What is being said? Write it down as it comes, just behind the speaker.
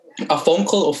a phone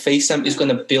call or FaceTime is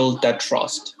gonna build that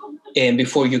trust, and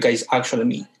before you guys actually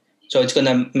meet. So it's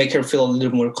gonna make her feel a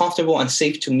little more comfortable and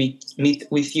safe to meet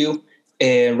with you,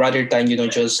 rather than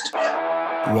just.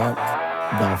 What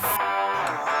the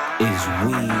is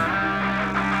we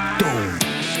doing?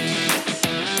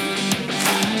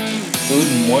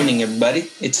 Good morning, everybody.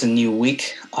 It's a new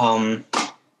week.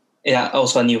 Yeah,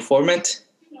 also a new format.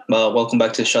 Welcome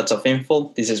back to Shots of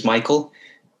Info. This is Michael.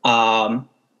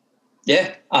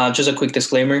 Just a quick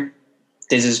disclaimer.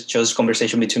 This is just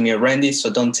conversation between me and Randy, so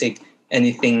don't take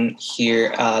anything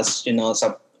here as as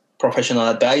a professional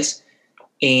advice,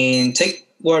 and take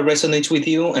what resonates with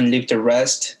you and leave the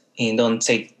rest, and don't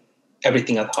take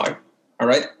everything at heart. All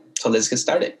right, so let's get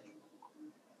started.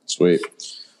 Sweet.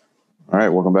 All right,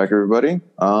 welcome back, everybody.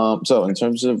 So in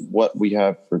terms of what we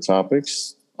have for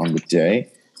topics on the day,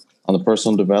 on the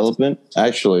personal development,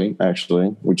 actually,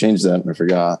 we changed that and I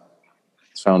forgot.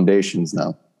 It's foundations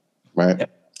now, right? Yep.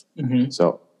 Mm-hmm.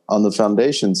 So on the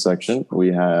foundation section, we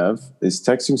have, is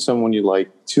texting someone you like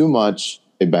too much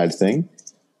a bad thing?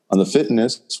 On the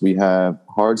fitness, we have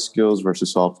hard skills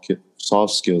versus soft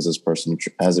skills as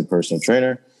a personal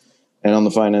trainer. And on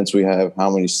the finance, we have how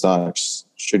many stocks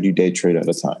should you day trade at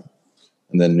a time?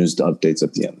 And then news to updates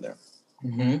at the end there.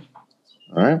 Mm-hmm.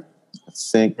 All right. I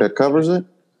think that covers it.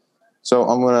 So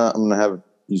I'm gonna have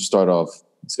you start off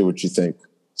and see what you think.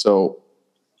 So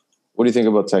what do you think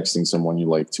about texting someone you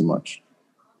like too much?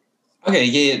 Okay,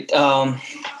 yeah.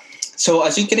 So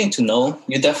as you're getting to know,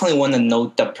 you definitely want to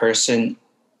know the person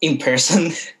in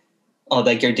person, or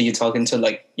like you're talking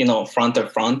to, front to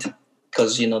front,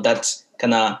 because that's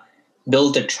gonna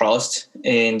build the trust,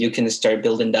 and you can start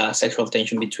building that sexual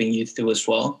tension between you two as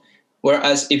well.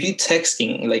 Whereas if you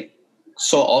texting like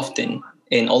so often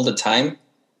and all the time,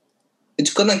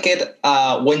 it's gonna get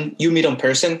when you meet in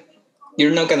person,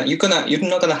 you're not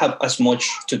gonna have as much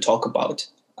to talk about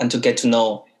and to get to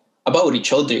know about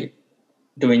each other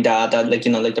during that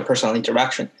the personal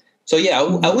interaction. So yeah,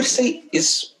 I would say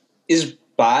is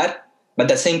bad, but at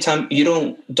the same time you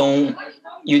don't want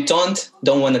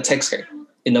to text her.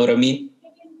 You know what I mean?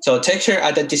 So text her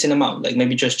at a decent amount, like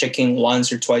maybe just checking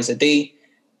once or twice a day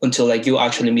until you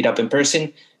actually meet up in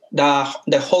person.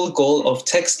 The whole goal of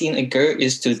texting a girl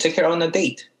is to take her on a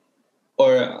date,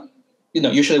 or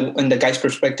usually in the guy's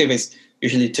perspective is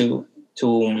usually to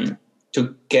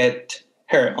get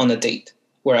her on a date,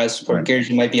 whereas for Right. girls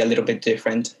it might be a little bit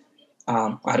different.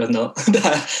 I don't know.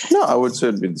 No, I would say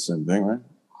it'd be the same thing, right?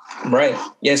 Right.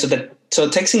 Yeah. So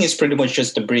texting is pretty much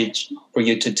just a bridge for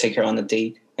you to take her on a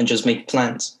date and just make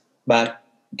plans. But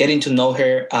getting to know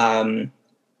her,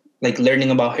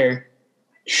 learning about her,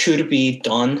 should be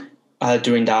done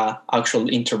during the actual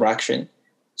interaction.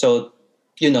 So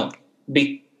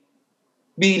be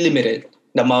limited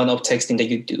the amount of texting that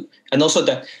you do, and also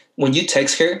that when you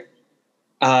text her,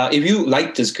 if you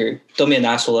like this girl, don't be an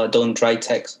asshole. Don't dry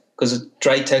text, because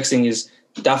dry texting is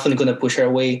definitely going to push her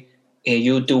away. And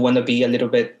you do want to be a little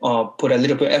bit, put a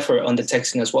little bit effort on the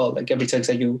texting as well. Like every text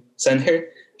that you send her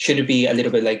should be a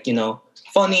little bit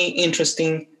funny,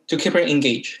 interesting, to keep her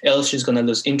engaged. Else she's going to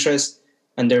lose interest,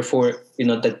 and therefore,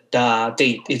 the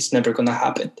date, it's never going to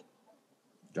happen.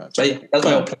 Gotcha. But yeah, that's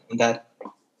my opinion on that.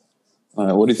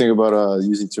 What do you think about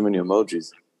using too many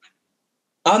emojis?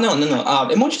 Oh, no.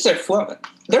 Emojis are fun.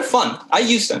 They're fun. I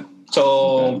use them.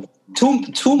 So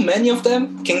too many of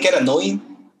them can get annoying.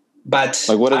 But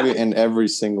what if you in every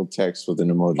single text with an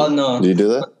emoji? Oh, no. Do you do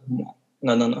that?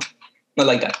 No. Not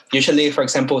like that. Usually, for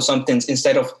example, something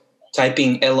instead of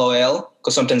typing LOL,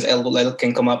 because sometimes LOL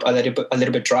can come up a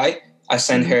little bit dry, I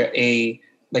send her a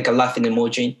laughing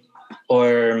emoji.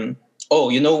 Or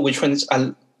which ones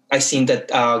I seen that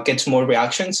gets more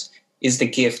reactions is the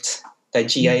gift, the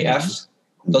GIFs.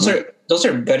 Those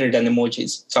are better than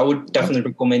emojis. So I would definitely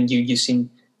recommend you using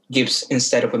GIFs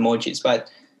instead of emojis. But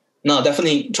no,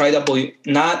 definitely try that by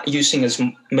not using as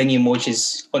many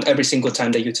emojis on every single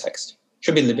time that you text.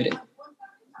 Should be limited.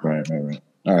 Right.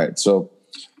 All right. So,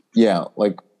 yeah,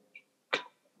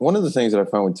 one of the things that I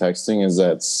find with texting is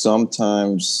that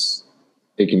sometimes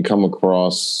it can come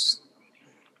across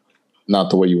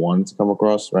not the way you want it to come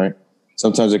across, right?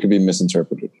 Sometimes it can be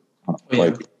misinterpreted.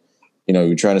 Yeah.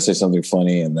 You're trying to say something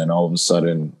funny, and then all of a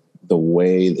sudden the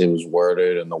way it was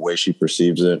worded and the way she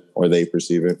perceives it, or they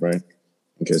perceive it, right?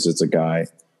 Because it's a guy,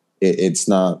 it's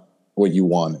not what you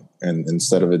wanted, and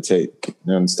instead of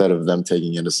them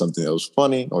taking it as something that was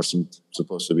funny or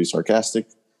supposed to be sarcastic,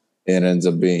 it ends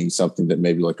up being something that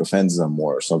maybe offends them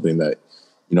more, or something that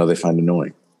they find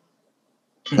annoying.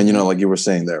 And like you were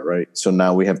saying there, right? So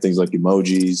now we have things like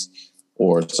emojis,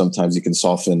 or sometimes you can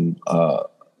soften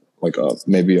like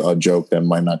maybe a joke that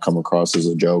might not come across as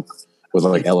a joke with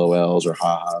like LOLs or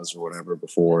ha-has or whatever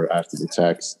before or after the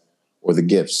text, or the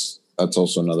GIFs. That's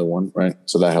also another one, right?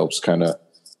 So that helps kind of,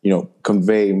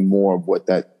 convey more of what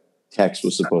that text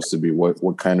was supposed to be,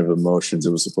 what kind of emotions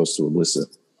it was supposed to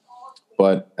elicit.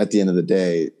 But at the end of the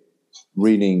day,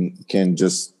 reading can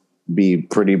just be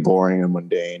pretty boring and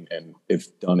mundane, and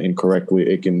if done incorrectly,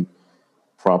 it can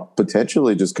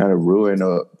potentially just kind of ruin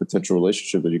a potential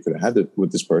relationship that you could have had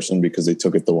with this person because they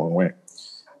took it the wrong way.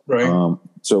 Right.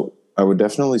 So I would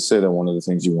definitely say that one of the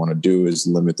things you want to do is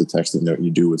limit the texting that you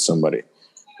do with somebody,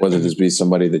 whether this be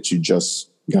somebody that you just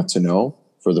got to know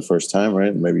for the first time,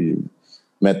 right? Maybe you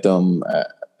met them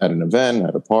at an event,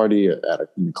 at a party,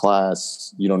 in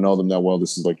class. You don't know them that well.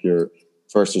 This is like your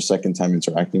first or second time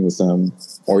interacting with them,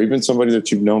 or even somebody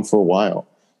that you've known for a while.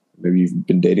 Maybe you've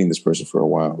been dating this person for a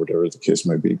while, whatever the case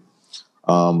might be.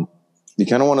 You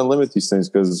kind of want to limit these things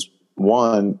because,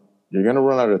 one, you're going to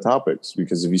run out of topics,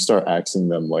 because if you start asking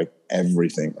them like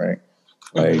everything, right?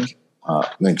 Like,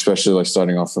 especially like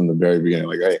starting off from the very beginning,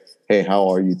 like, hey, how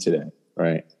are you today?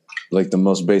 Right? Like the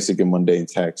most basic and mundane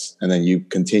text. And then you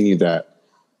continue that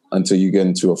until you get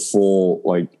into a full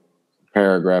like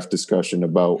paragraph discussion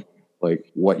about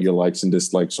like what your likes and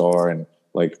dislikes are, and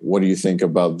like, what do you think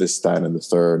about this, that, and the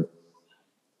third?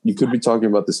 You could be talking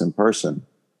about this in person,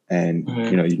 and,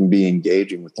 you can be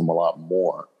engaging with them a lot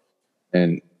more.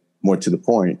 And more to the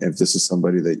point, if this is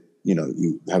somebody that,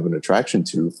 you have an attraction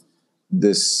to,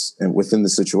 and within the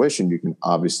situation, you can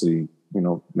obviously,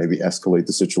 maybe escalate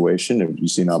the situation if you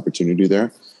see an opportunity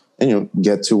there, and,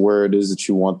 get to where it is that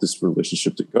you want this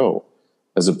relationship to go,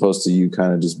 as opposed to you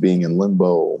kind of just being in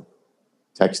limbo,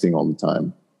 texting all the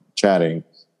time, chatting,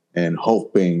 and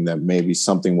hoping that maybe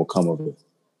something will come of it.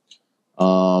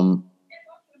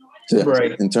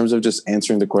 Right. In terms of just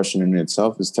answering the question in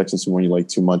itself, is texting someone you like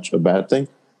too much a bad thing?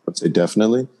 I'd say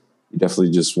definitely. You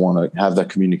definitely just want to have that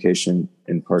communication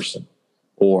in person.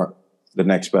 Or the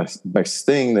next best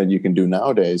thing that you can do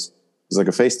nowadays is like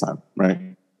a FaceTime,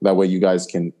 right? That way you guys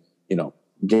can,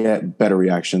 get better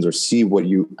reactions or see what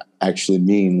you actually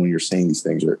mean when you're saying these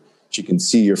things, or she can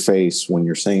see your face when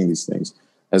you're saying these things,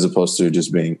 as opposed to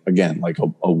just being, again, like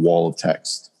a wall of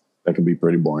text. That can be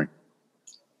pretty boring.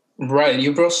 Right.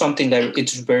 You brought something that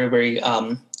it's very, very,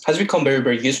 has become very,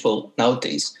 very useful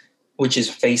nowadays, which is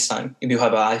FaceTime. If you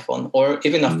have an iPhone, or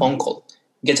even a phone call,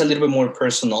 it gets a little bit more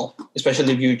personal,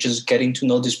 especially if you're just getting to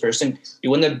know this person. You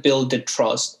want to build the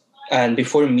trust. And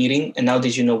before meeting, and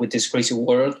nowadays, with this crazy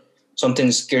world,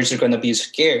 sometimes girls are going to be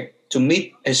scared to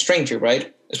meet a stranger,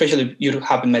 right? Especially if you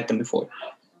haven't met them before.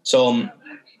 So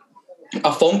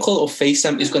a phone call or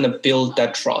FaceTime is going to build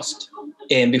that trust,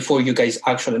 and before you guys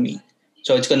actually meet.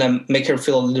 So it's going to make her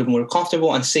feel a little more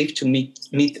comfortable and safe to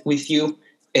meet with you,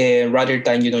 rather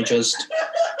than,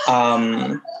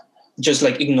 just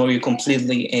like ignore you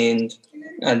completely and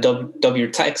dub your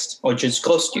text, or just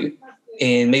ghost you.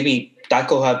 And maybe that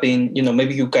could have been,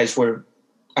 maybe you guys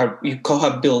you could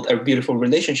have built a beautiful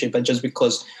relationship, but just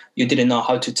because you didn't know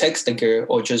how to text the girl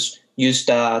or just use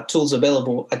the tools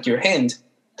available at your hand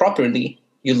properly,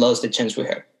 you lost the chance with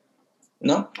her.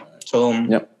 No? So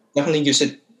definitely use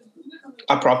it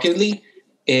appropriately,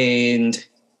 and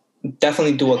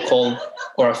definitely do a call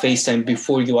or a FaceTime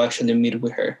before you actually meet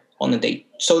with her on a date.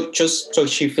 So just so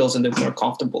she feels a little more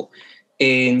comfortable.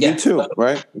 And You too,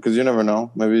 right? Because you never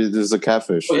know. Maybe there's a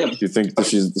catfish. Oh, yeah. You think that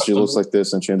she looks like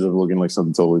this, and she ends up looking like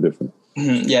something totally different.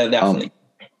 Yeah, definitely.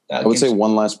 I would say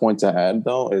one last point to add,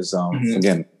 though, is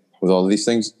again, with all of these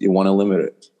things, you want to limit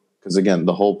it, because again,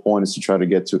 the whole point is to try to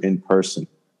get to in person,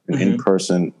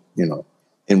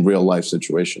 in real life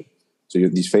situation. So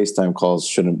these FaceTime calls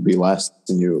shouldn't be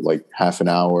lasting you like half an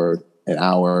hour,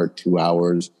 2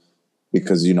 hours,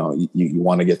 because you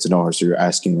want to get to know her, so you're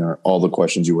asking her all the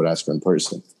questions you would ask her in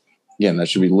person. Again, that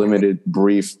should be limited,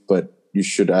 brief, but you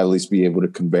should at least be able to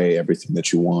convey everything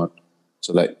that you want,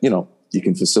 so that you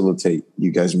can facilitate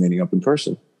you guys meeting up in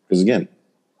person. Because again,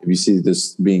 if you see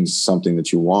this being something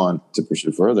that you want to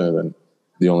pursue further, then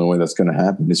the only way that's going to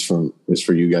happen is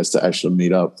for you guys to actually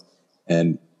meet up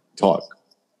and talk.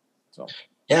 So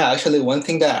yeah, actually, one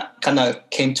thing that kind of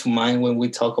came to mind when we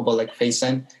talk about like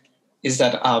FaceTime is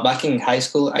that back in high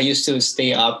school, I used to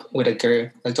stay up with a girl,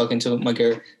 like talking to my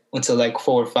girl until like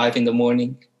 4 or 5 in the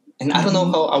morning. And I don't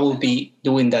know how I will be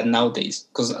doing that nowadays,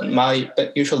 because my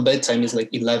usual bedtime is like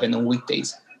 11 on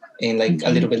weekdays and like a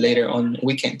little bit later on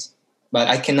weekends. But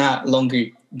I cannot longer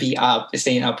be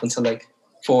staying up until like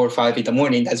 4 or 5 in the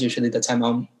morning. That's usually the time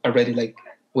I'm already like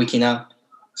waking up.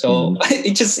 So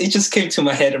it just came to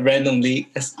my head randomly,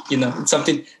 as it's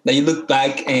something that you look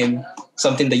back and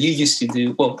something that you used to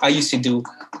do. Well, I used to do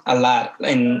a lot,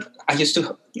 and I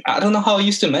don't know how I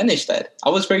used to manage that. I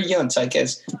was very young, so I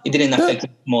guess it didn't affect me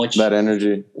much. That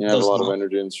energy. You have a Those lot of months.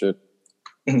 energy and shit.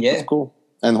 Yeah. That's cool.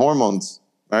 And hormones,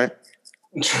 right?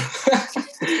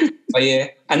 But yeah,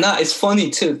 and now it's funny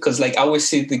too, because like I always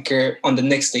see the girl on the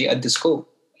next day at the school.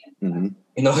 Mm-hmm.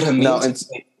 You know what I mean? Now,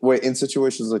 in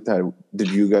situations like that, did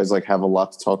you guys like have a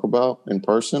lot to talk about in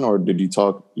person, or did you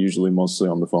talk usually mostly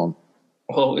on the phone?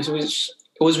 Well, it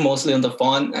was mostly on the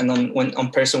phone, and when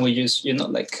on person we just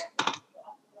like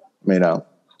Made out.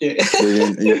 yeah,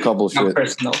 Your couple not shit.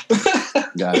 personal.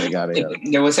 Got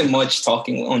it. There wasn't much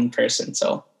talking on person,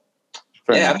 so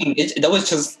Fair yeah. enough. I mean, that was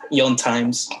just young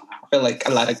times. I feel like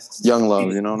a lot of Young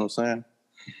love, you know what I'm saying?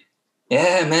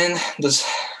 yeah, man.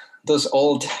 Those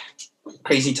old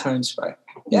crazy times, but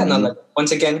yeah. No, like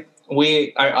once again,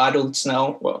 we are adults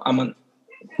now. Well, I'm an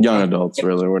Young adults,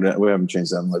 really. We haven't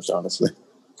changed that much, honestly.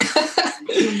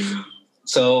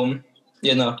 so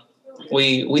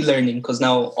we learning, because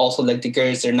now also like the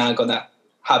girls, they're not gonna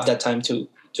have that time to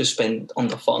spend on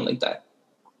the phone like that.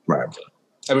 Right.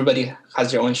 Everybody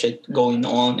has their own shit going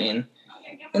on, and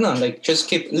like just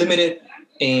keep limited,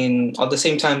 and at the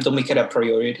same time don't make it a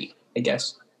priority, I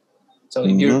guess. So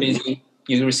if you're busy,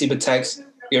 you receive a text,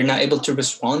 you're not able to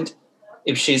respond.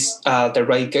 If she's the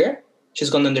right girl, she's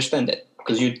gonna understand it,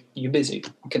 because you're busy.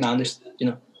 You can understand,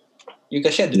 you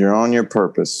can schedule. You're on your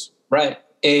purpose. Right.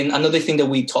 And another thing that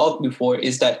we talked before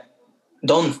is that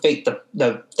don't fake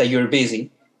that you're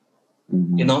busy.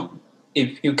 Mm-hmm.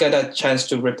 If you get a chance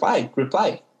to reply.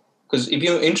 Because if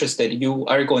you're interested, you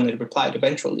are going to reply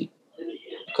eventually.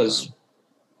 Because,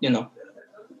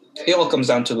 it all comes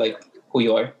down to like who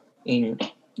you are. And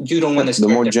you don't want to The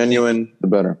more genuine, the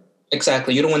better.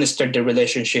 Exactly. You don't want to start the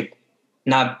relationship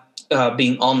not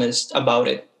being honest about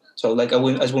it. So like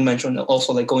as we mentioned,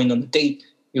 also like going on a date,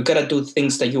 you gotta do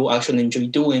things that you actually enjoy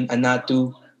doing, and not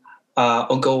do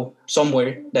or go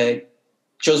somewhere that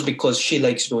just because she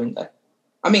likes doing that.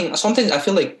 I mean, sometimes I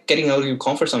feel like getting out of your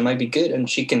comfort zone might be good, and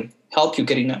she can help you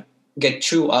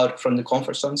get you out from the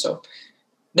comfort zone. So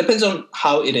depends on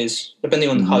how it is, depending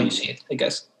on how you see it, I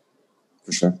guess.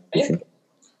 For sure.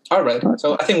 All right.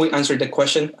 So I think we answered the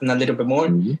question and a little bit more,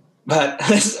 but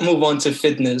let's move on to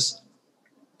fitness.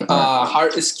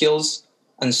 Hard skills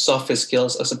and soft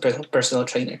skills as a personal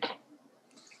trainer.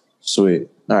 Sweet.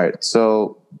 All right.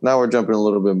 So now we're jumping a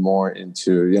little bit more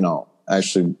into,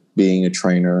 actually being a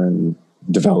trainer and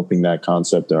developing that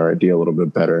concept or idea a little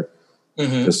bit better.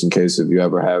 Mm-hmm. Just in case if you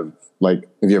ever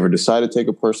decide to take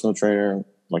a personal trainer,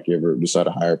 like you ever decide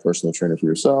to hire a personal trainer for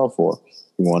yourself, or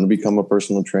you want to become a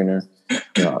personal trainer,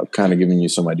 kind of giving you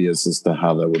some ideas as to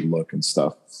how that would look and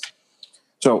stuff.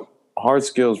 So hard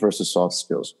skills versus soft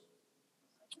skills.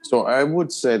 So I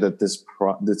would say that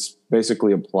this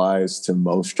basically applies to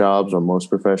most jobs or most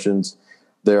professions.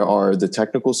 There are the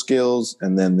technical skills,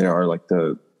 and then there are like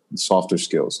the softer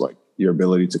skills, like your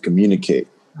ability to communicate,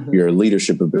 your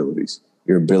leadership abilities,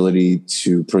 your ability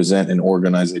to present and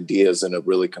organize ideas in a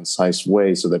really concise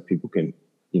way so that people can,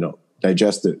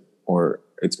 digest it, or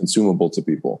it's consumable to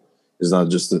people. It's not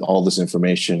just all this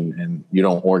information and you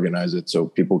don't organize it, so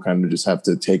people kind of just have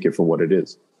to take it for what it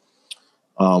is.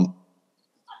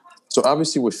 So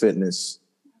obviously with fitness,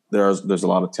 there's a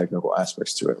lot of technical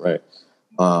aspects to it, right?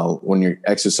 When you're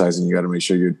exercising, you got to make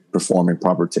sure you're performing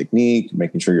proper technique,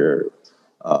 making sure your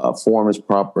form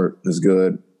is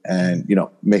good, and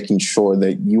making sure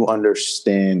that you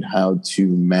understand how to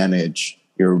manage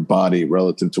your body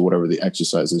relative to whatever the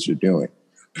exercises you're doing.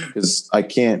 Because I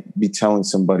can't be telling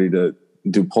somebody to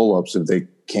do pull-ups if they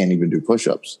can't even do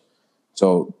push-ups.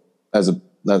 So as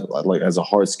a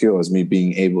hard skill, as me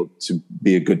being able to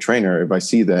be a good trainer, if I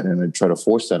see that and I try to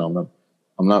force that on them,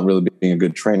 I'm not really being a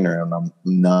good trainer, and I'm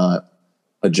not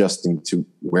adjusting to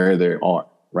where they are,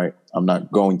 right? I'm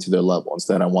not going to their level.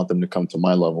 Instead, I want them to come to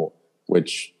my level,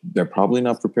 which they're probably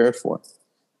not prepared for.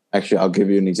 Actually, I'll give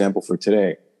you an example for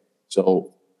today.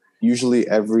 So usually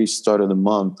every start of the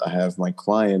month, I have my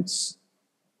clients,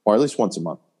 or at least once a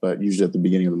month, but usually at the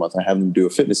beginning of the month, I have them do a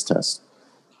fitness test.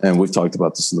 And we've talked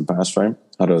about this in the past, right?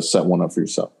 How to set one up for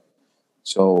yourself.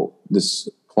 So this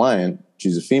client,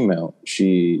 she's a female.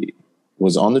 She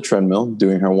was on the treadmill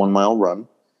doing her 1 mile run.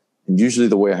 And usually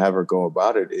the way I have her go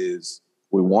about it is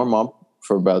we warm up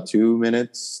for about 2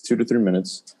 to 3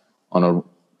 minutes on a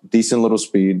decent little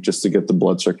speed just to get the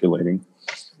blood circulating.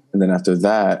 And then after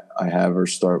that, I have her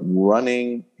start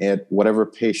running at whatever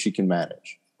pace she can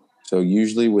manage. So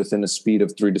usually within a speed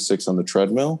of 3 to 6 on the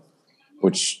treadmill,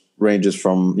 which ranges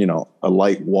from, a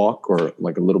light walk or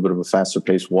like a little bit of a faster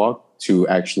paced walk to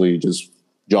actually just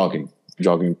jogging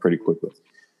pretty quickly.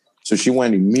 So she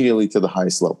went immediately to the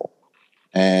highest level.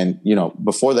 And,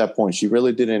 before that point, she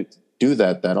really didn't do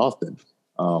that often.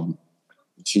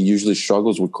 She usually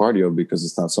struggles with cardio because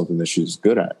it's not something that she's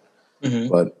good at. Mm-hmm.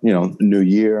 But, new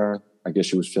year, I guess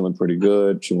she was feeling pretty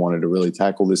good. She wanted to really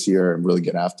tackle this year and really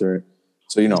get after it.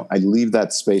 So, I leave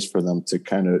that space for them to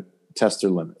kind of test their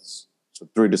limits. So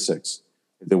 3 to 6.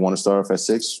 If they want to start off at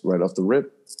 6 right off the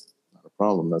rip, not a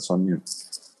problem. That's on you.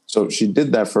 So she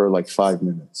did that for like 5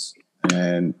 minutes.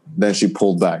 And then she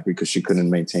pulled back because she couldn't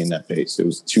maintain that pace. It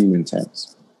was too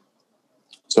intense.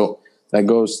 So that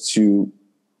goes to,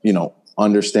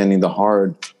 understanding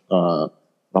the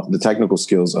technical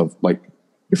skills of like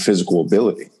your physical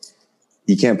ability.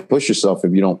 You can't push yourself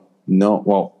if you don't know.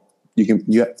 Well,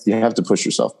 you have to push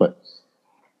yourself, but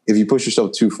if you push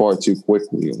yourself too far too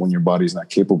quickly when your body's not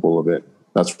capable of it,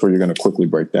 that's where you're going to quickly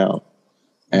break down.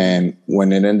 And when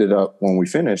we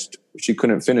finished, she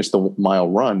couldn't finish the mile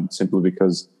run simply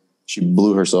because she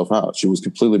blew herself out. She was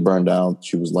completely burned out.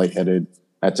 She was lightheaded,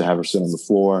 had to have her sit on the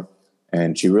floor,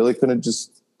 and she really couldn't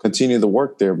just continue the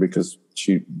work there because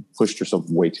she pushed herself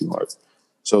way too hard.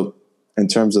 So in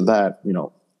terms of that,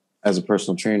 as a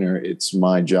personal trainer, it's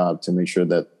my job to make sure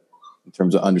that in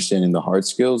terms of understanding the hard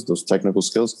skills, those technical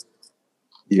skills,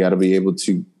 you got to be able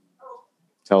to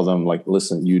tell them, like,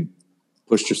 listen, you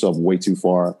pushed yourself way too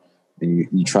far and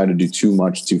you try to do too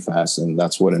much too fast. And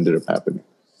that's what ended up happening.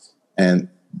 And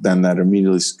then that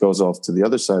immediately goes off to the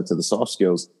other side, to the soft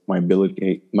skills, my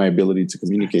ability to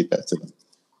communicate that to them.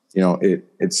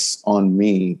 It's on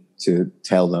me to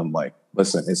tell them, like,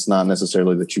 listen, it's not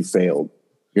necessarily that you failed.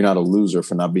 You're not a loser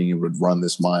for not being able to run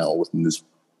this mile within this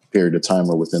period of time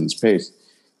or within this pace.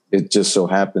 It just so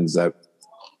happens that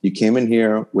you came in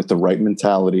here with the right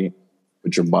mentality,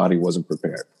 but your body wasn't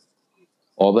prepared.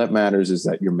 All that matters is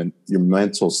that your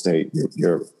mental state,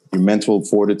 your mental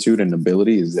fortitude and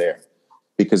ability is there.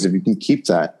 Because if you can keep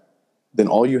that, then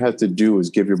all you have to do is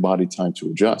give your body time to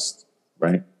adjust,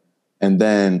 right? And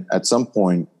then at some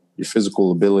point, your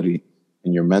physical ability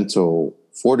and your mental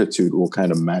fortitude will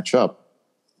kind of match up.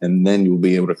 And then you'll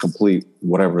be able to complete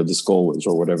whatever this goal is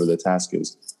or whatever the task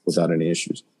is without any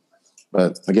issues.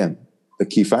 But again, the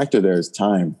key factor there is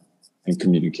time and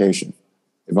communication.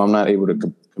 If I'm not able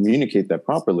to communicate that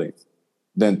properly,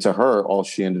 then to her, all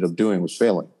she ended up doing was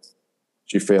failing.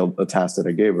 She failed a task that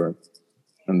I gave her.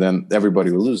 And then everybody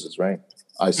loses, right?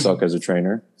 I suck as a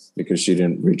trainer because she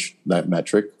didn't reach that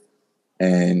metric.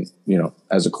 And,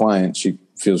 as a client, she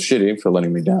feels shitty for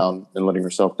letting me down and letting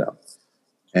herself down.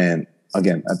 And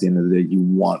again, at the end of the day, you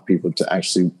want people to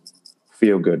actually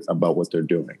feel good about what they're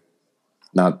doing.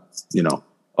 Not,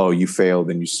 oh, you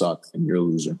failed and you suck and you're a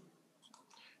loser.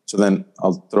 So then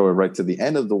I'll throw it right to the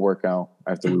end of the workout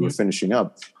after we were finishing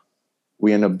up.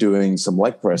 We end up doing some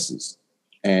leg presses.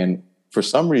 And for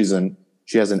some reason,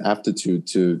 she has an aptitude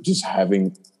to just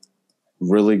having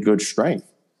really good strength.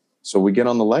 So we get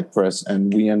on the leg press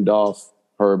and we end off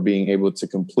her being able to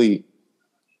complete,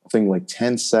 I think, like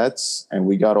 10 sets. And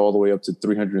we got all the way up to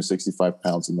 365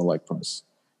 pounds in the leg press,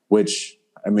 which,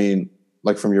 I mean,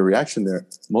 like from your reaction there,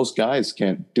 most guys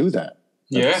can't do that.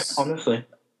 That's, honestly.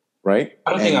 Right?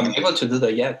 I don't think I'm able to do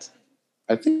that yet.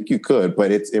 I think you could,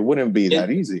 but it wouldn't be that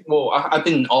easy. Well, I've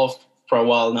been off for a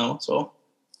while now, so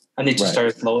I need to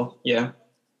start slow. Yeah.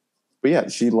 But yeah,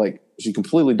 she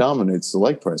completely dominates the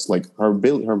leg press. Like her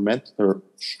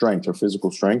strength, her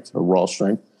physical strength, her raw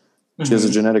strength. She has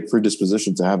a genetic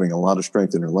predisposition to having a lot of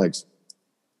strength in her legs.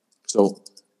 So,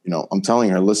 I'm telling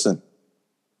her, listen,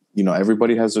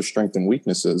 everybody has their strengths and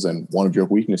weaknesses, and one of your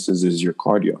weaknesses is your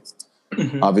cardio.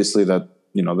 Obviously that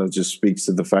just speaks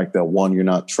to the fact that, one, you're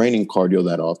not training cardio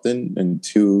that often, and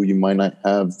two, you might not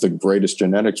have the greatest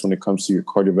genetics when it comes to your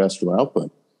cardiovascular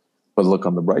output. But look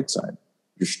on the bright side,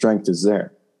 your strength is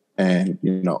there. And,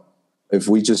 if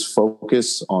we just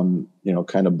focus on,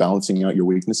 kind of balancing out your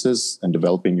weaknesses and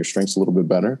developing your strengths a little bit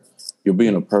better, you'll be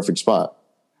in a perfect spot.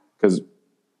 Because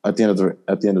at the end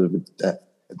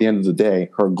of the day,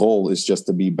 her goal is just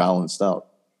to be balanced out.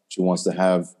 She wants to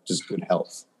have just good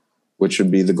health, which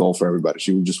should be the goal for everybody.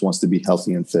 She just wants to be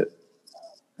healthy and fit.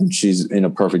 And she's in a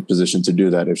perfect position to do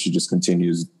that if she just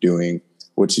continues doing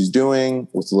what she's doing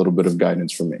with a little bit of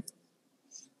guidance from me.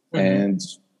 And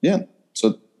yeah,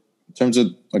 so in terms of,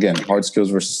 again, hard skills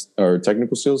versus or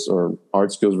technical skills, or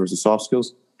hard skills versus soft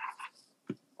skills,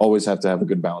 always have to have a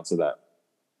good balance of that.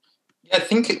 Yeah, I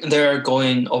think they're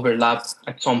going overlap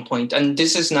at some point. And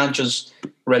this is not just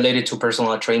related to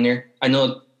personal trainer. I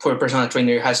know for a personal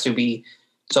trainer, it has to be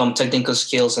some technical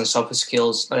skills and soft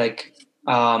skills, like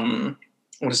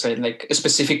like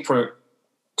specific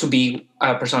to be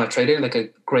a personal trainer, like a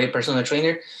great personal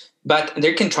trainer. But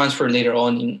they can transfer later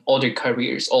on in other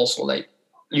careers also. Like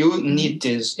you need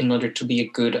this in order to be a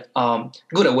good at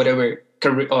whatever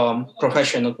career,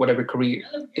 profession or whatever career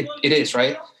it is,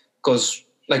 right? Because,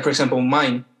 like for example,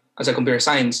 mine as a computer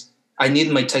science, I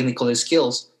need my technical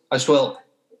skills as well.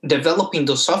 Developing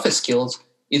those soft skills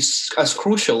is as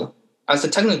crucial as the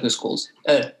technical skills.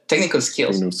 Technical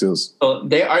skills. So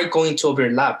they are going to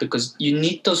overlap because you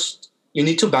need those. You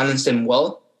need to balance them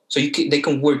well so they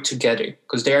can work together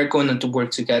because they are going to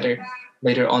work together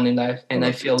later on in life. And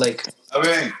I feel like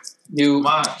you.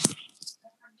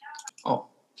 Oh,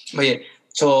 but yeah.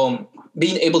 So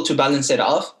being able to balance it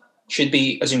off should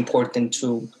be as important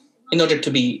in order to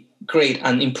be great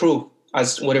and improve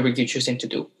as whatever you're choosing to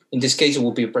do. In this case, it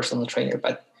will be a personal trainer.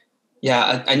 But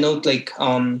yeah, I know like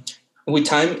with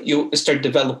time you start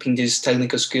developing these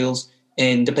technical skills,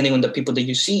 and depending on the people that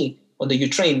you see or that you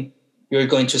train, you're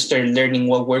going to start learning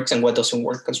what works and what doesn't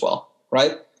work as well,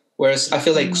 right? Whereas I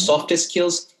feel like soft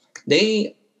skills,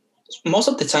 they most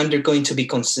of the time they're going to be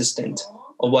consistent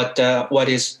or what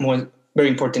is more very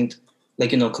important,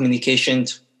 like communication,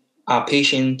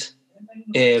 patient,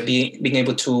 being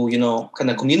able to kind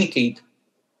of communicate.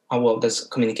 Well, that's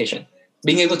communication.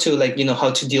 Being able to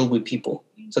how to deal with people.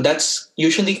 So that's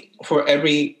usually for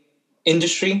every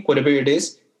industry, whatever it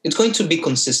is, it's going to be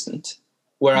consistent.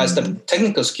 Whereas the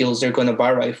technical skills, they're going to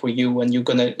vary for you, and you're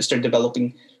going to start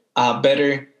developing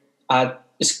better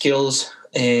skills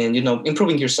and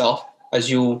improving yourself as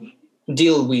you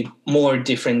deal with more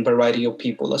different variety of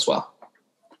people as well.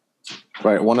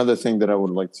 Right. One other thing that I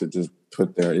would like to just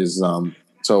put there is,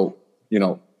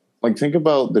 think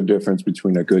about the difference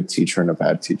between a good teacher and a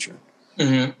bad teacher.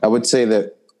 Mm-hmm. I would say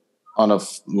that on a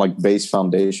base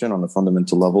foundation, on a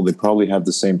fundamental level, they probably have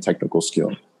the same technical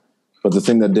skill. But the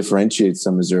thing that differentiates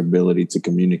them is their ability to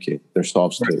communicate, their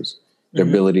soft skills, their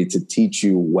ability to teach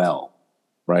you well,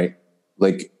 right?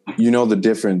 Like, the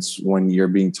difference when you're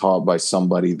being taught by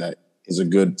somebody that is a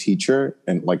good teacher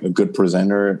and like a good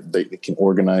presenter, they can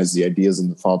organize the ideas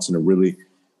and the thoughts in a really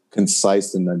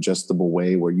concise and digestible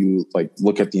way where you like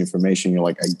look at the information, you're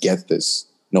like, I get this,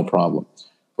 no problem.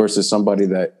 Versus somebody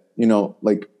that,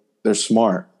 they're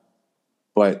smart,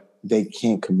 but they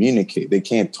can't communicate. They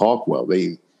can't talk well.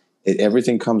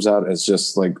 Everything comes out as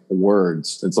just like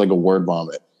words. It's like a word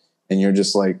vomit. And you're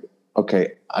just like,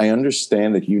 okay, I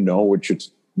understand that you know what you're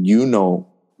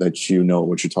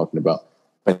talking about,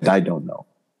 but I don't know.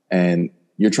 And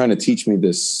you're trying to teach me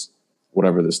this,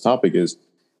 whatever this topic is,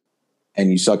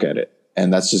 and you suck at it.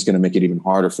 And that's just going to make it even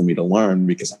harder for me to learn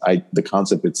because the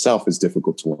concept itself is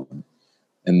difficult to learn.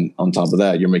 And on top of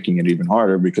that, you're making it even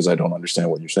harder because I don't understand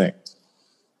what you're saying.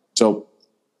 So,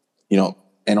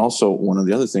 and also one of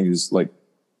the other things is like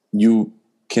you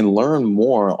can learn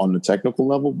more on the technical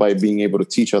level by being able to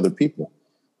teach other people.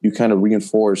 You kind of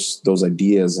reinforce those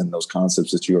ideas and those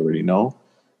concepts that you already know.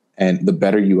 And the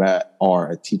better you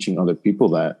are at teaching other people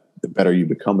that, the better you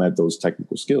become at those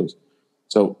technical skills.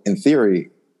 So in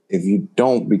theory, if you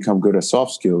don't become good at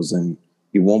soft skills, then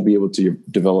you won't be able to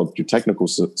develop your technical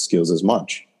skills as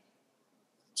much.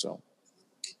 So,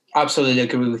 absolutely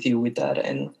agree with you with that,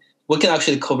 and we can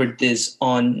actually cover this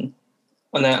on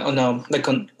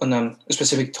a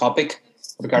specific topic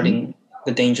regarding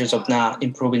the dangers of not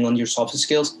improving on your soft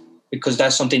skills, because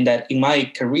that's something that in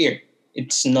my career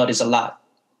it's noticed a lot,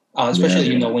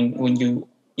 especially when you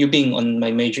being on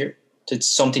my major, it's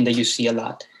something that you see a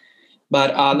lot.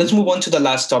 But let's move on to the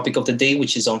last topic of the day,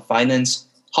 which is on finance.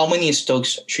 How many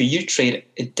stocks should you trade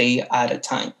a day at a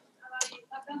time?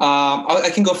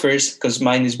 I can go first because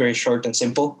mine is very short and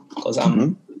simple because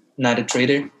I'm not a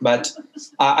trader. But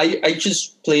I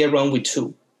just play around with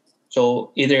two.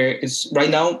 So right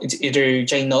now it's either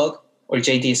JNOG or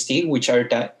JDST, which are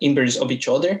the inverse of each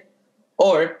other,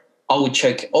 or I would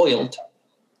check oiled.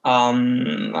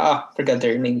 Forgot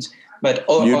their names, but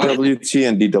UWT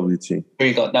and DWT. There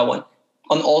you go, that one.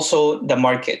 And also the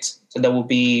markets. So that will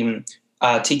be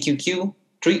TQQ,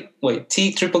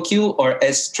 TQQ or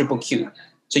SQQ.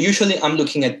 So usually I'm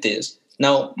looking at this.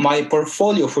 Now my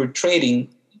portfolio for trading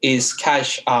is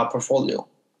cash portfolio.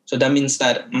 So that means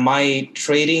that my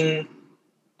trading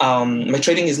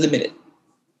is limited.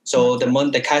 So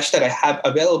the cash that I have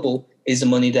available is the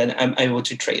money that I'm able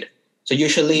to trade. So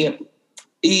usually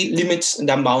it limits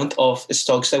the amount of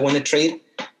stocks I want to trade,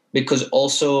 because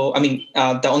also,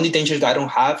 the only danger that I don't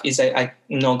have is I'm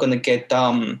not going to get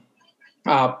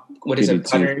what is it?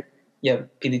 Pattern,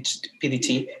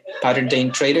 PDT, pattern day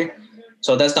trader.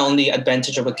 So that's the only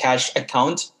advantage of a cash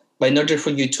account. But in order for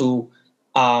you to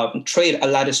trade a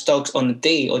lot of stocks on a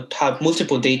day or have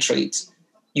multiple day trades,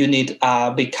 you need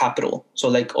big capital. So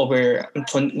like we're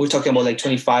talking about like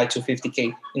 25 to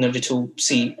 50K in order to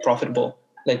see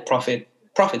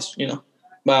profits,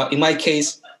 But in my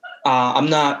case, I'm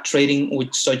not trading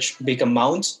with such big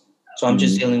amounts. So I'm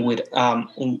just dealing with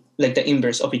like the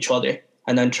inverse of each other.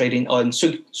 And I'm trading on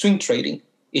swing trading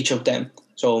each of them.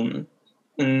 So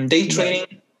day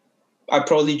trading, I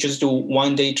probably just do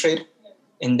 1 day trade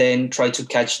and then try to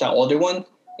catch the other one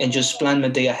and just plan my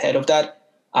day ahead of that.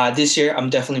 This year, I'm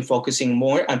definitely focusing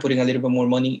more. I'm putting a little bit more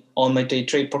money on my day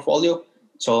trade portfolio.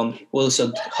 So we'll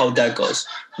see how that goes.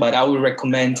 But I would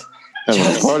recommend.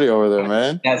 Having a party over there,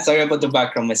 man. Yeah, sorry about the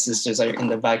background. My sisters are in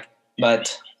the back.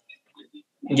 But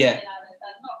yeah,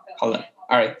 hold on.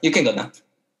 All right, you can go now.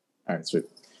 All right, sweet.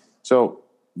 So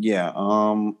yeah,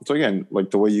 so again,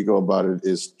 like the way you go about it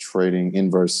is trading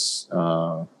inverses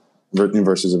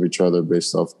of each other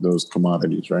based off those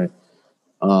commodities, right?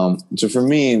 So for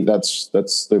me, that's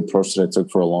the approach that I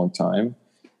took for a long time,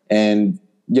 and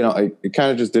it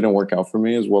kind of just didn't work out for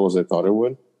me as well as I thought it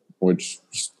would. Which,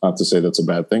 not to say that's a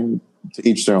bad thing. To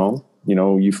each their own.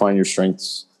 You find your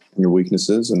strengths and your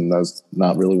weaknesses, and that's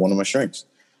not really one of my strengths.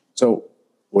 So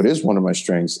what is one of my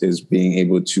strengths is being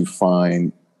able to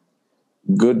find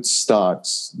good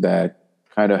stocks that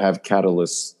kind of have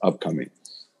catalysts upcoming.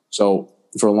 So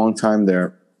for a long time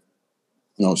there,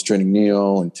 I was trading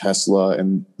NIO and Tesla.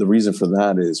 And the reason for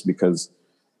that is because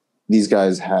these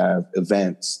guys have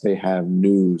events, they have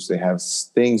news, they have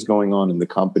things going on in the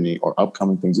company or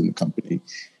upcoming things in the company.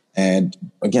 And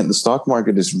again, the stock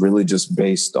market is really just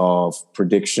based off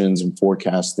predictions and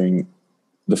forecasting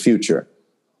the future,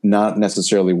 not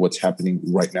necessarily what's happening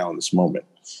right now in this moment.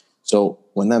 So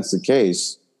when that's the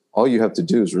case, all you have to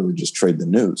do is really just trade the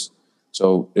news.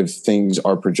 So if things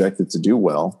are projected to do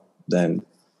well, then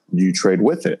you trade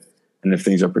with it. And if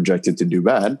things are projected to do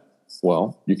bad,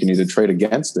 well, you can either trade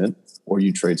against it or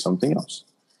you trade something else.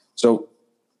 So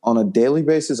on a daily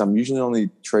basis, I'm usually only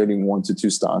trading 1 to 2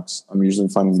 stocks. I'm usually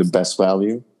finding the best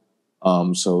value.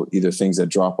 So either things that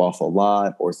drop off a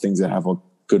lot or things that have a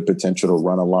good potential to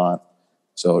run a lot.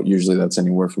 So usually that's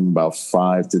anywhere from about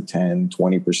 5 to 10,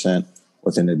 20%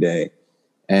 within a day.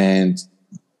 And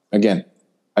again,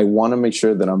 I want to make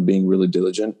sure that I'm being really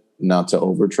diligent not to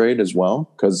overtrade as well.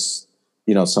 Because,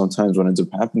 sometimes what ends up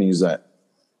happening is that,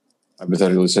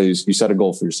 hypothetically, say you set a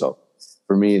goal for yourself.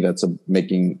 For me, that's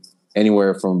making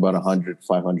anywhere from about $100,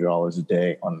 $500 a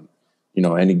day on,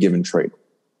 any given trade.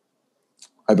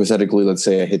 Hypothetically, let's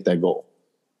say I hit that goal.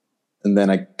 And then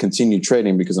I continue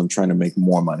trading because I'm trying to make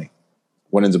more money.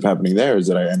 What ends up happening there is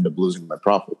that I end up losing my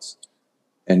profits.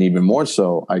 And even more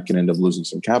so, I can end up losing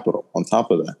some capital on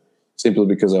top of that, simply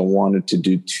because I wanted to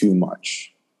do too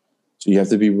much. So you have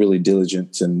to be really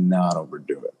diligent to not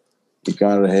overdo it. You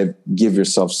got to give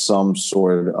yourself some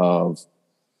sort of,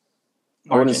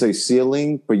 I wouldn't say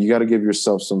ceiling, but you got to give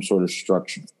yourself some sort of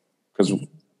structure. Because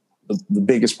the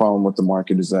biggest problem with the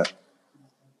market is that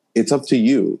it's up to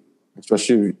you,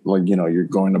 especially you're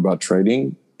going about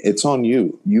trading. It's on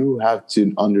you. You have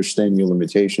to understand your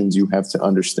limitations. You have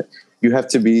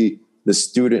to be the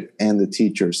student and the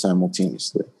teacher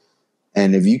simultaneously.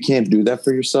 And if you can't do that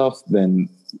for yourself, then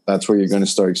that's where you're going to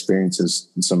start experiencing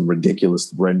some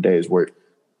ridiculous red days where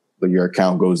your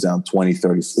account goes down 20,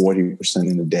 30,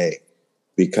 40% in a day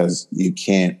because you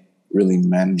can't really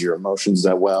manage your emotions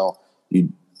that well.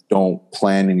 You don't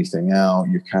plan anything out.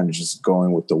 You're kind of just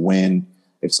going with the wind.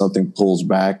 If something pulls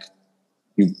back,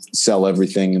 you sell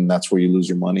everything and that's where you lose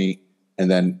your money.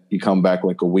 And then you come back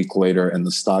like a week later and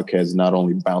the stock has not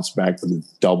only bounced back, but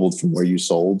it's doubled from where you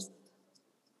sold.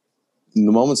 In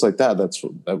the moments like that, that's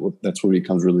what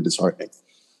becomes really disheartening.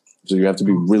 So you have to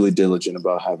be really diligent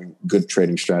about having good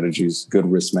trading strategies, good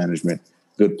risk management,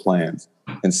 good plans,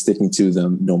 and sticking to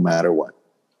them no matter what.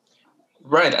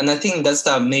 Right. And I think that's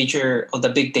the major or the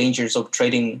big dangers of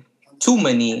trading too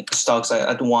many stocks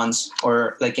at once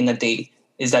or like in a day,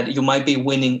 is that you might be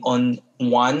winning on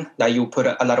one that you put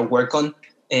a lot of work on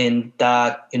and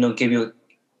that, give you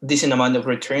a decent amount of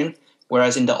return.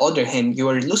 Whereas in the other hand, you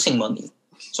are losing money.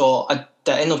 So at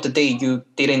the end of the day, you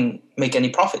didn't make any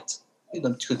profits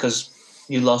because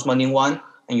you lost money in one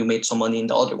and you made some money in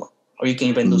the other one. Or you can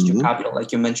even lose your capital,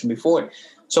 like you mentioned before.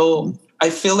 So I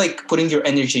feel like putting your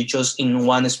energy just in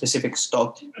one specific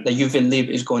stock that you believe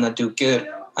is going to do good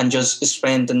and just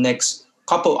spend the next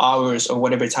couple hours or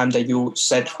whatever time that you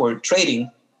set for trading,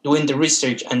 doing the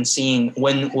research and seeing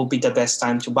when will be the best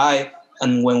time to buy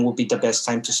and when will be the best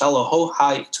time to sell or how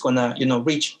high it's going to,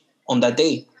 reach on that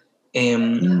day.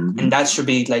 And that should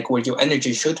be like where your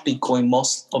energy should be going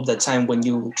most of the time when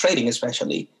you're trading,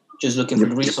 especially just looking for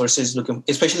resources,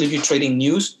 especially if you're trading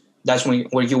news. That's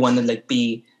where you want to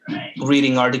be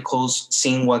reading articles,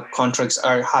 seeing what contracts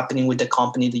are happening with the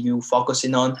company that you're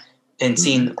focusing on, and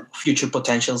seeing future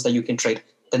potentials that you can trade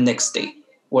the next day.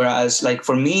 Whereas like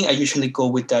for me, I usually go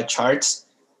with the charts.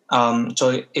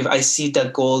 So if I see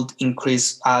that gold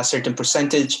increase a certain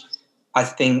percentage, I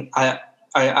think I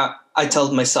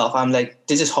tell myself, I'm like,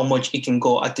 this is how much it can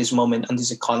go at this moment on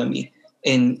this economy.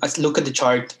 And I look at the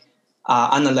chart,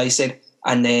 analyze it,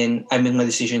 and then I make my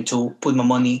decision to put my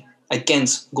money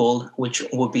against gold, which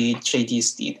would be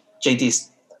JDST.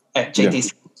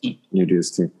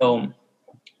 UDST.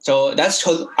 So that's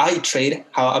how I trade.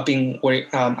 How I've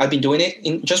been doing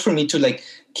it just for me to like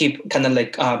keep kind of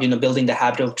like building the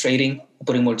habit of trading,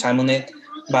 putting more time on it.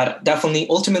 But definitely,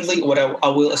 ultimately, what I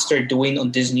will start doing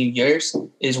on this New Year's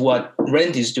is what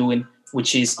Randy is doing,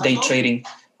 which is day trading.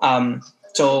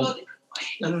 So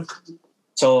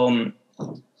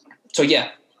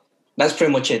yeah, that's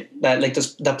pretty much it. That like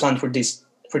the plan for this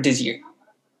year.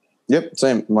 Yep,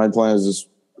 same. My plan is just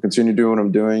continue doing what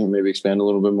I'm doing, maybe expand a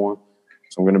little bit more.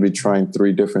 So I'm going to be trying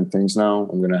 3 different things now.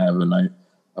 I'm going to have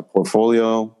a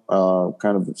portfolio,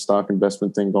 kind of stock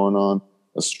investment thing going on,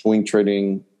 a swing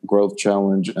trading growth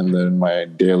challenge, and then my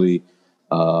daily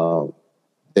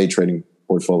day trading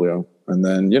portfolio. And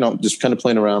then, just kind of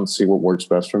playing around, see what works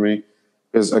best for me.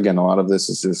 Because again, a lot of this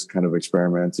is just kind of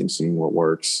experimenting, seeing what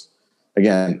works.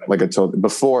 Again, like I told you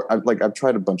before, I've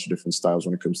tried a bunch of different styles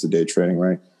when it comes to day trading,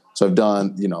 right? So I've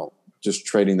done, just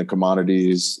trading the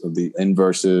commodities, the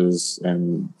inverses,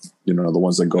 and the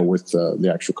ones that go with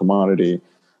the actual commodity.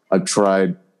 I've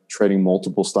tried trading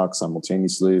multiple stocks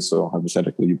simultaneously. So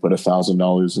hypothetically, you put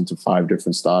 $1,000 into 5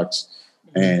 different stocks,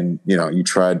 and you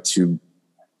tried to,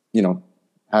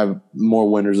 have more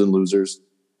winners than losers.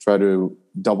 Try to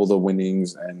double the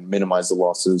winnings and minimize the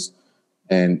losses.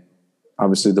 And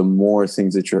obviously, the more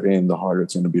things that you're in, the harder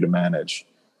it's going to be to manage.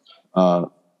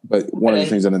 But one of the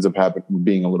things that ends up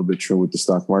being a little bit true with the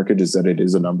stock market is that it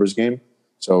is a numbers game.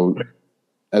 So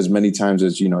as many times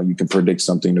as, you can predict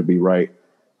something to be right,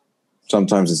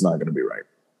 sometimes it's not going to be right.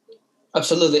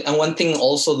 Absolutely. And one thing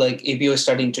also, like if you're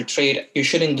starting to trade, you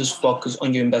shouldn't just focus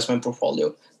on your investment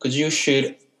portfolio, because you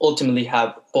should ultimately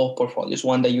have both portfolios,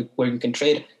 one where you can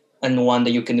trade and one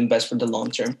that you can invest for the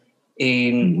long term.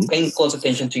 And paying close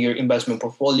attention to your investment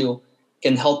portfolio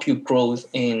can help you grow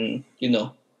and,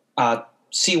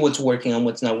 see what's working and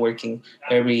what's not working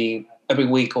every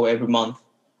week or every month.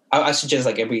 I suggest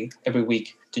like every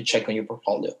week to check on your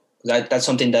portfolio. That's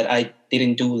something that I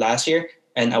didn't do last year,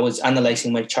 and I was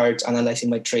analyzing my charts, analyzing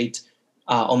my trades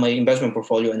on my investment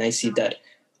portfolio, and I see that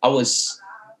I was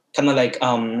kind of like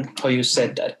how you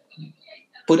said that,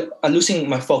 losing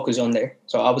my focus on there.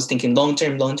 So I was thinking long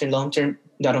term.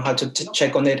 I don't have to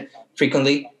check on it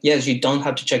frequently. Yes, you don't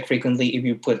have to check frequently if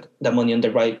you put the money on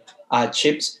the right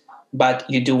chips. But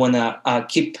you do want to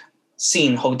keep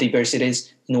seeing how diverse it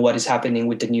is and what is happening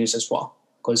with the news as well.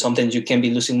 Because sometimes you can be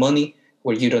losing money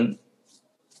where you don't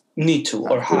need to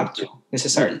or have to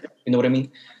necessarily. You know what I mean?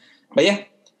 But yeah,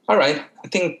 all right. I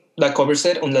think that covers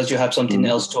it, unless you have something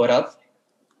else to add up.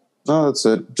 No, that's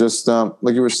it. Just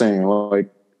like you were saying, like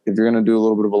if you're going to do a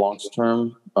little bit of a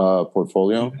long-term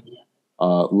portfolio,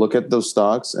 look at those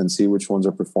stocks and see which ones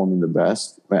are performing the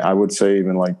best. I would say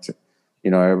even like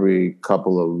every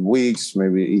couple of weeks,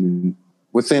 maybe even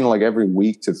within like every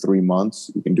week to 3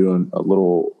 months, you can do a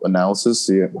little analysis,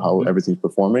 see how everything's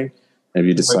performing. And if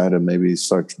you decide to maybe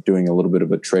start doing a little bit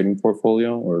of a trading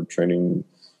portfolio or trading,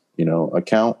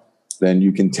 account, then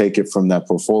you can take it from that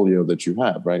portfolio that you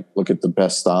have, right? Look at the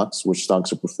best stocks, which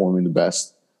stocks are performing the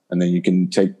best. And then you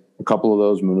can take a couple of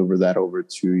those, maneuver that over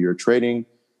to your trading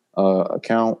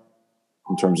account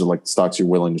in terms of like the stocks you're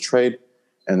willing to trade,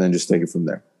 and then just take it from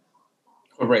there.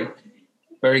 All right.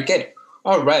 Very good.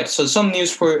 All right. So some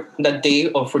news for that day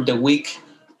or for the week.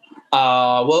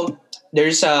 Well,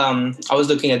 there's I was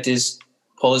looking at this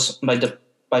post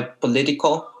by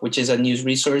Political, which is a news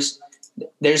resource.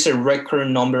 There's a record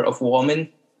number of women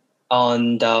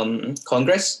on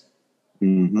Congress.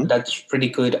 That's pretty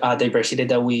good diversity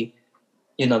that we,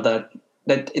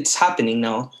 that it's happening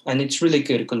now, and it's really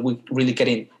good because we're really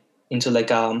getting into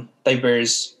like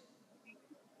diverse.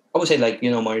 I would say like,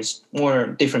 more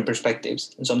different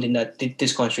perspectives, and something that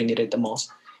this country needed the most.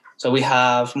 So we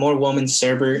have more women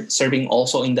serving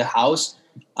also in the House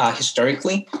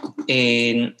historically.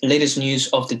 In latest news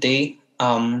of the day,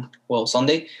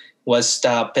 Sunday, was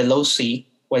that Pelosi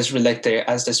was reelected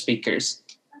as the Speaker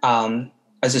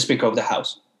of the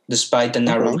House, despite the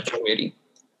narrow majority.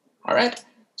 All right.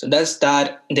 So that's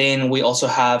that. Then we also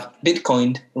have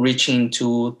Bitcoin reaching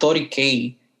to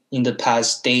 30K in the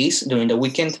past days during the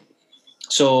weekend.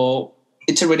 So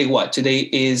it's already today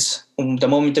is the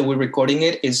moment that we're recording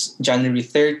it is January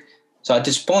 3rd. So at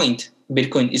this point,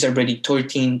 Bitcoin is already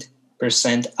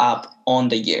 13% up on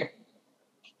the year.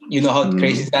 You know how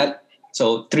crazy is that?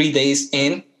 So 3 days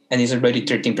in, and it's already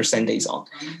 13% days on.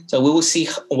 So we will see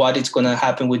what is going to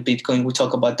happen with Bitcoin. We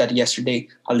talked about that yesterday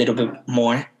a little bit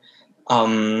more.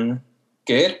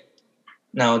 Good.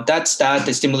 Now that's that.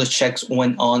 The stimulus checks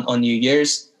went on New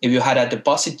Year's. If you had a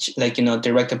deposit, like,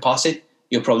 direct deposit,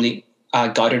 you probably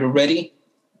got it already.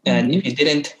 And if you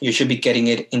didn't, you should be getting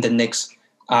it in the next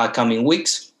coming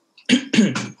weeks.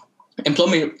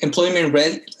 Employment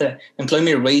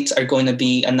rates are going to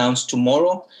be announced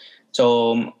tomorrow.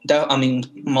 So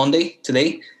Monday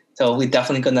today. So we're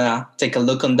definitely gonna take a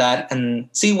look on that and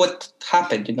see what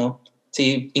happened.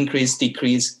 See increase,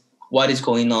 decrease, what is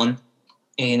going on,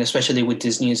 and especially with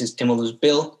this new stimulus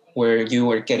bill where you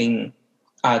are getting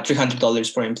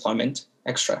 $300 for employment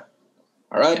extra.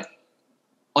 All right.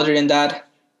 Other than that,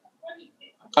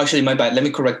 actually, my bad. Let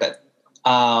me correct that.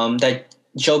 That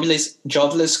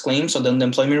jobless claims, so the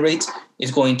unemployment rate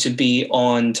is going to be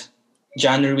on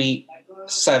January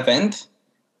 7th.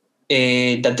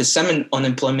 That the semi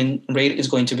unemployment rate is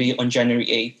going to be on January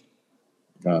 8th.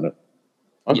 Got it.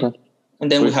 Okay. Yeah.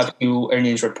 And then we have new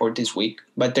earnings report this week,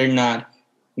 but they're not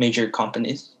major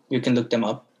companies. You can look them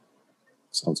up.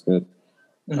 Sounds good.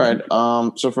 All right.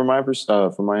 So from my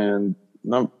end,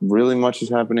 not really much is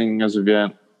happening as of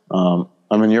yet. You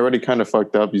already kind of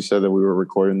fucked up. You said that we were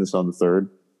recording this on the 3rd,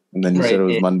 and then you said it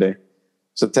was Monday.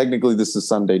 So technically, this is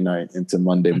Sunday night into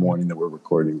Monday morning that we're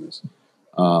recording this.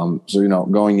 So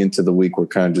going into the week, we're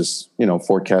kind of just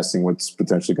forecasting what's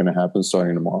potentially going to happen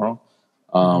starting tomorrow.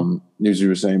 News you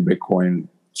were saying Bitcoin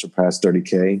surpassed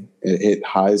 30K. It hit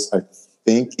highs. I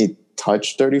think it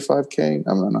touched 35K.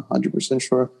 I'm not 100%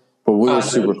 sure, but we were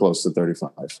super close to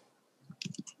 35.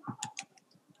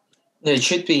 It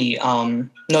should be.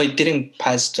 No, it didn't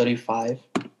pass 35.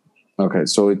 Okay,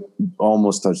 so it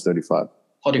almost touched 35,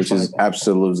 45. Which is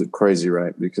absolutely crazy,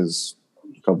 right? Because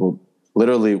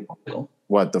literally, the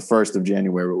 1st of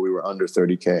January, where we were under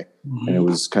 30K, and it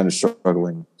was kind of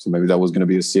struggling. So maybe that was going to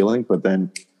be a ceiling, but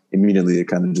then immediately it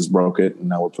kind of just broke it, and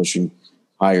now we're pushing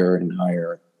higher and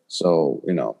higher. So,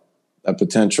 that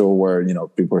potential where,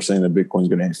 people are saying that Bitcoin's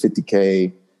going to hit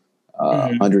 50K,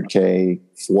 100K,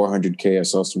 400K. I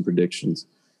saw some predictions.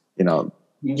 I'm not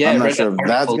sure if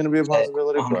that's going to be a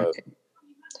possibility,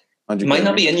 but it might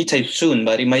not be anytime soon,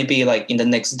 but it might be like in the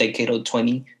next decade or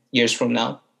 20 years from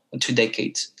now, 2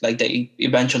 decades. Like they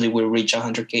eventually will reach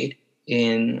 100K.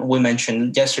 And we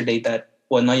mentioned last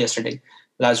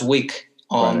week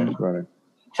on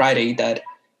Friday that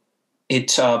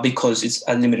it's because it's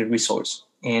a limited resource,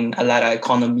 and a lot of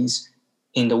economies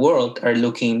in the world are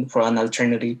looking for an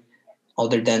alternative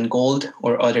other than gold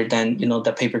or other than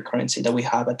the paper currency that we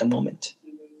have at the moment.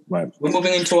 Right. We're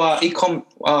moving into a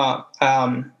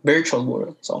virtual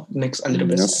world, so it makes a little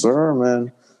bit sense. Yes, sir,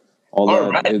 man. All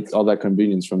that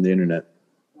convenience from the internet.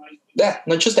 Yeah,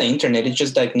 not just the internet. It's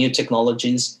just like new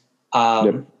technologies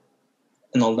and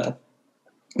all that.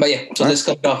 But yeah, so let's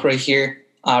cut it off right here.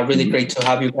 Really great to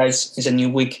have you guys. It's a new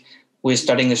week. We're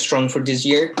starting strong for this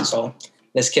year, so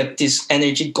let's keep this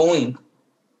energy going.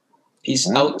 Peace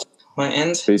out, my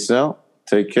end. Peace out.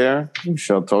 Take care. We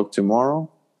shall talk tomorrow.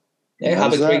 Yeah,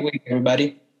 have a great week,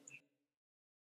 everybody.